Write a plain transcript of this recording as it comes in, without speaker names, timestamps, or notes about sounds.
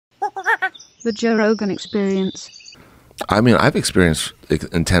The Joe Rogan Experience. I mean, I've experienced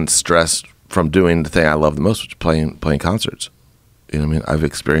intense stress from doing the thing I love the most, which is playing concerts. You know what I mean? I've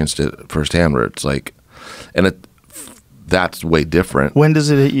experienced it firsthand where it's like, and that's way different. When does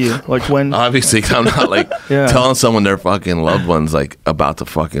it hit you? Like when? Obviously, 'cause I'm not like telling someone their fucking loved one's like about to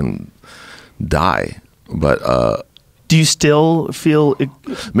fucking die. But do you still feel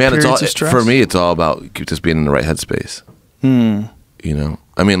man, it's all of stress? for me. It's all about just being in the right headspace. You know,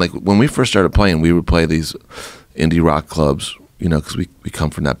 I mean, like when we first started playing, we would play these indie rock clubs. You know, because we come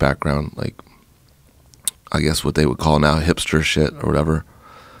from that background, like I guess what they would call now hipster shit or whatever.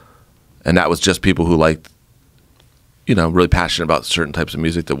 And that was just people who liked, you know, really passionate about certain types of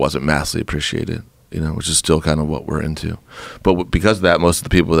music that wasn't massively appreciated, you know, which is still kind of what we're into. But because of that, most of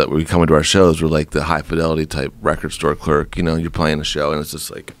the people that were coming to our shows were like the high fidelity type record store clerk. You know, you're playing a show and it's just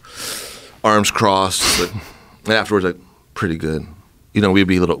like arms crossed, like, and afterwards, like, pretty good. You know, we'd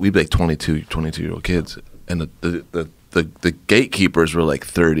be like 22-year-old kids, and the gatekeepers were like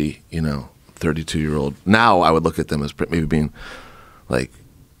 30, you know, 32-year-old. Now I would look at them as maybe being like,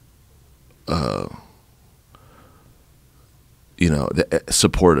 you know,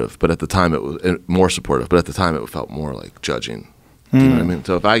 supportive, but at the time it was more supportive. But at the time it felt more like judging. You know what I mean?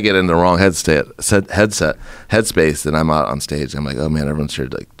 So if I get in the wrong headspace, then I'm out on stage. I'm like, oh man, everyone's here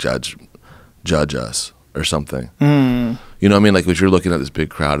to like judge us or something. You know what I mean? Like, if you're looking at this big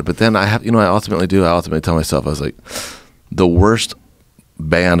crowd. But then I ultimately tell myself, I was like, the worst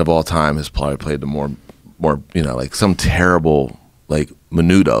band of all time has probably played to more, you know, like some terrible, like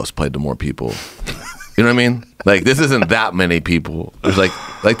Menudo's played to more people. You know what I mean? Like, this isn't that many people. There's like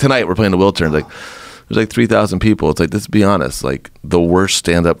tonight we're playing the Wiltern. Like, there's like 3,000 people. It's like, let's be honest. Like, the worst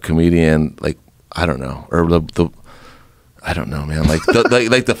stand-up comedian, like, I don't know, or I don't know, man. Like,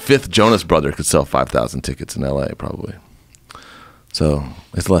 like the fifth Jonas Brother could sell 5,000 tickets in LA probably. So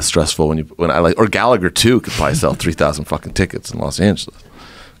it's less stressful or Gallagher too could probably sell 3,000 fucking tickets in Los Angeles.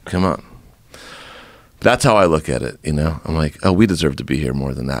 Come on. That's how I look at it, you know? I'm like, oh, we deserve to be here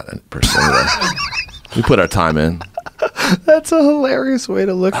more than that person anyway. We put our time in. That's a hilarious way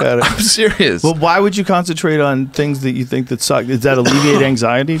to look at it. I'm serious. Well, why would you concentrate on things that you think that suck? Does that alleviate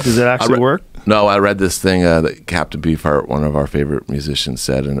anxiety? Does it actually work? No, I read this thing that Captain Beefheart, one of our favorite musicians,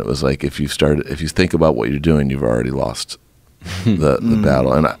 said, and it was like, if you think about what you're doing, you've already lost the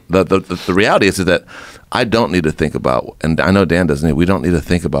battle. And the reality is that I don't need to think about, and I know Dan doesn't. We don't need to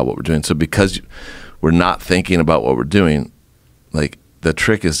think about what we're doing. So because we're not thinking about what we're doing, like, the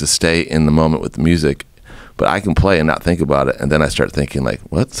trick is to stay in the moment with the music. But I can play and not think about it, and then I start thinking like,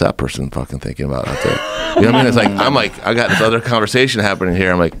 what's that person fucking thinking about out there? You know what I mean? It's like, I'm like, I got this other conversation happening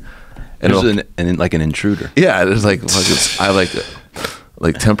here. I'm like, and there's like an intruder. Yeah, there's like I like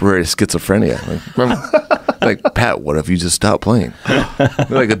temporary schizophrenia. Like Pat, what if you just stopped playing?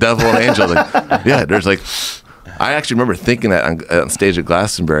 Like a devil and angel. Like, yeah, there's like, I actually remember thinking that on stage at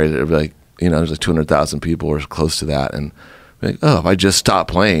Glastonbury. It'd be like, you know, there's like 200,000 people or close to that, and like, oh, if I just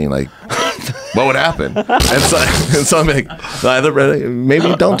stopped playing, like, what would happen? And so I'm like,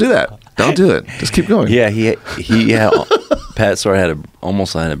 maybe don't do that. Don't do it. Just keep going. Yeah, Pat sort of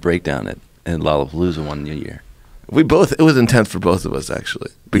almost had a breakdown at Lollapalooza one year. It was intense for both of us, actually.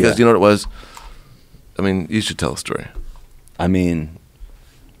 Because you know what it was? I mean, you should tell a story. I mean,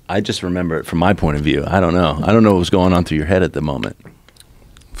 I just remember it from my point of view. I don't know what was going on through your head at the moment.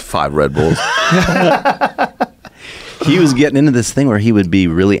 5 Red Bulls. He was getting into this thing where he would be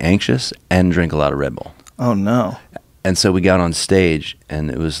really anxious and drink a lot of Red Bull. Oh, no. And so we got on stage,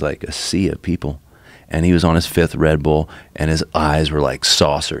 and it was like a sea of people. And he was on his 5th Red Bull, and his eyes were like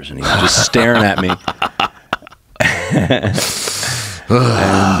saucers, and he was just staring at me.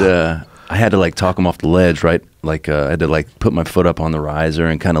 And I had to like talk him off the ledge, right? Like I had to like put my foot up on the riser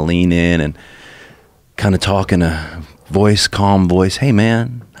and kind of lean in and kind of talk in a calm voice. Hey,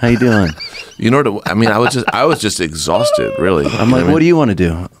 man, how you doing? You know what? I mean, I was just exhausted, really. I'm like, what do you want to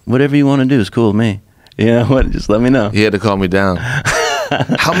do? Whatever you want to do is cool with me. Yeah, what? Just let me know. He had to calm me down.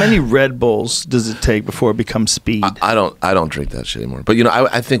 How many Red Bulls does it take before it becomes speed? I don't drink that shit anymore. But you know,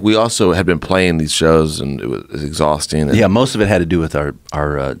 I think we also had been playing these shows, and it was exhausting. And yeah, most of it had to do with our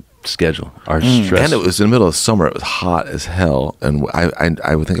schedule, our stress. And it was in the middle of summer. It was hot as hell, and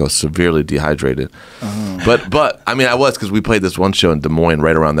I would think I was severely dehydrated. But I mean, I was, because we played this one show in Des Moines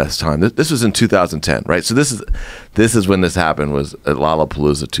right around this time. This was in 2010, right? So this is when this happened, was at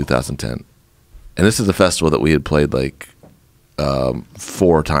Lollapalooza 2010, and this is a festival that we had played like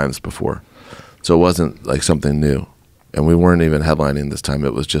 4 times before, so it wasn't like something new, and we weren't even headlining this time.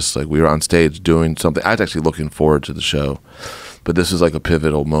 It was just like we were on stage doing something. I was actually looking forward to the show, but this was like a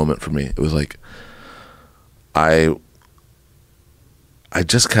pivotal moment for me. It was like I I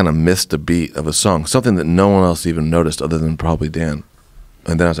just kind of missed a beat of a song, something that no one else even noticed other than probably Dan.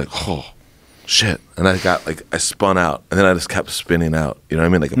 And then I was like, oh, shit. And I spun out, and then I just kept spinning out. You know what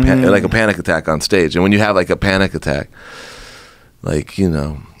I mean? Like a panic attack on stage. And when you have like a panic attack, like, you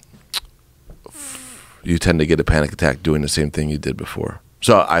know, you tend to get a panic attack doing the same thing you did before.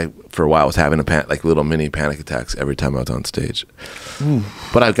 So I, for a while, was having like little mini panic attacks every time I was on stage.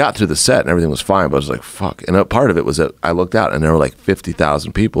 But I got through the set and everything was fine. But I was like, fuck. And a part of it was that I looked out and there were like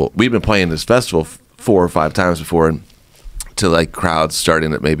 50,000 people. We'd been playing this festival 4 or 5 times before, and to like crowds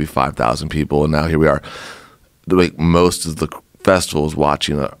starting at maybe 5,000 people, and now here we are. Like most of the festival was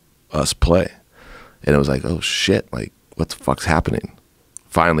watching us play, and it was like, oh shit, like what the fuck's happening?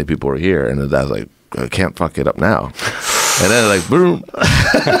 Finally, people were here, and I was like, I can't fuck it up now. And then like boom.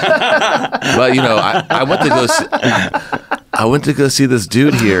 But you know, I went to go see this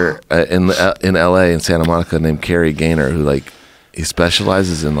dude here in LA in Santa Monica named Carrie Gaynor, who like he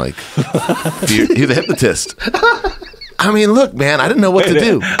specializes in like fear. He's a hypnotist. I mean, look, man, I didn't know what to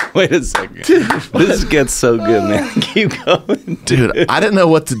do. Wait a second. Dude, this gets so good, man. Keep going. Dude, I didn't know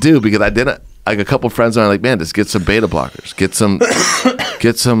what to do because I didn't. Like a couple friends are like, man, just get some beta blockers, get some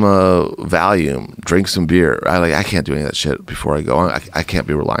Valium, drink some beer. I can't do any of that shit before I go on. I can't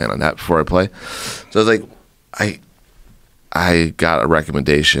be relying on that before I play. So I was like, I got a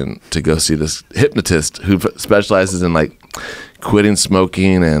recommendation to go see this hypnotist who specializes in like quitting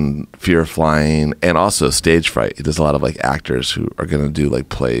smoking and fear of flying and also stage fright. He does a lot of like actors who are going to do like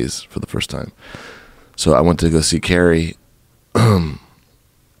plays for the first time. So I went to go see Carrie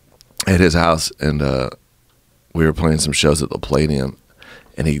at his house, and we were playing some shows at the Palladium,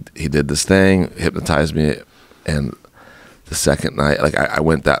 and he did this thing, hypnotized me, and the second night, like I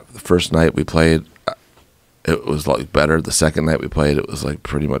went the first night we played, it was like better. The second night we played, it was like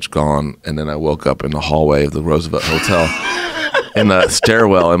pretty much gone, and then I woke up in the hallway of the Roosevelt Hotel in the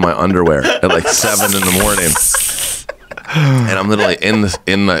stairwell in my underwear at like 7 in the morning, and I'm literally I'm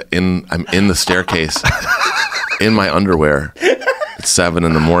in the staircase in my underwear. It's 7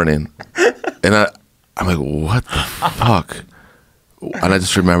 in the morning, and I'm like, what the fuck? And I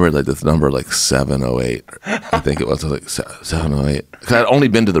just remembered like this number, like 708. I think it was like 708. Because I'd only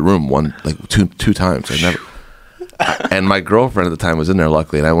been to the room two times. I never. And my girlfriend at the time was in there,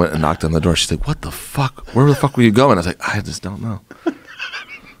 luckily, and I went and knocked on the door. She's like, what the fuck? Where the fuck were you going? I was like, I just don't know.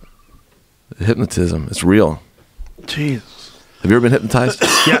 Hypnotism, it's real. Jesus. Have you ever been hypnotized?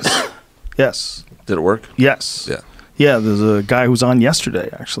 Yes. Yes. Did it work? Yes. Yeah. Yeah, there's a guy who was on yesterday,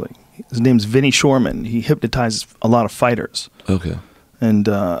 actually. His name's Vinny Shorman. He hypnotizes a lot of fighters. Okay. And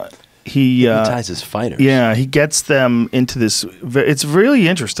he hypnotizes fighters. Yeah, he gets them into this. It's really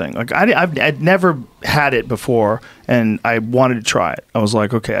interesting. Like I'd never had it before, and I wanted to try it. I was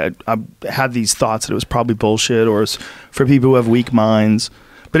like, okay, I had these thoughts that it was probably bullshit, or it's for people who have weak minds.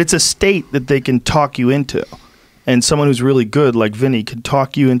 But it's a state that they can talk you into. And someone who's really good, like Vinny, could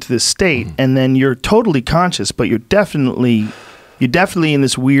talk you into this state, and then you're totally conscious, but you're definitely in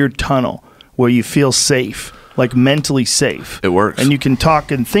this weird tunnel where you feel safe, like mentally safe. It works. And you can talk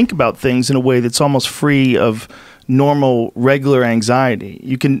and think about things in a way that's almost free of normal, regular anxiety.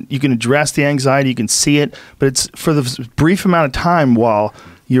 You can address the anxiety, you can see it, but it's for the brief amount of time while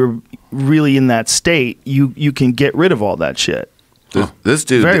you're really in that state, you can get rid of all that shit. This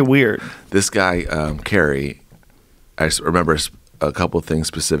dude, very weird. This guy, Carrie, I remember a couple of things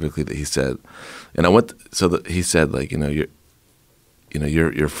specifically that he said, and he said, like, you're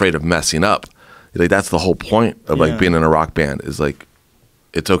afraid of messing up. Like that's the whole point of like being in a rock band is like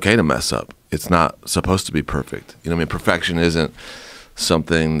it's okay to mess up. It's not supposed to be perfect. You know what I mean? Perfection isn't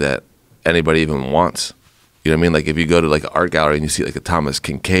something that anybody even wants. You know what I mean? Like if you go to like an art gallery and you see like a Thomas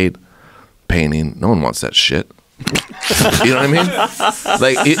Kincaid painting, no one wants that shit. You know what I mean?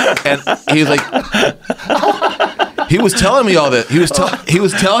 Like, and he's like, he was telling me all that. He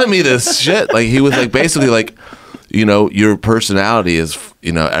was telling me this shit. Like he was like basically like, your personality is,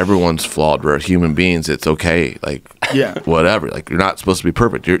 everyone's flawed. We're human beings. It's okay. Like, whatever. Like you're not supposed to be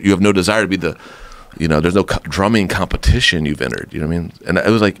perfect. You have no desire to be the, there's no drumming competition you've entered. You know what I mean? And it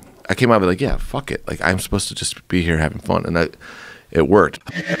was like I came out of it like, yeah, fuck it. Like I'm supposed to just be here having fun, and it worked.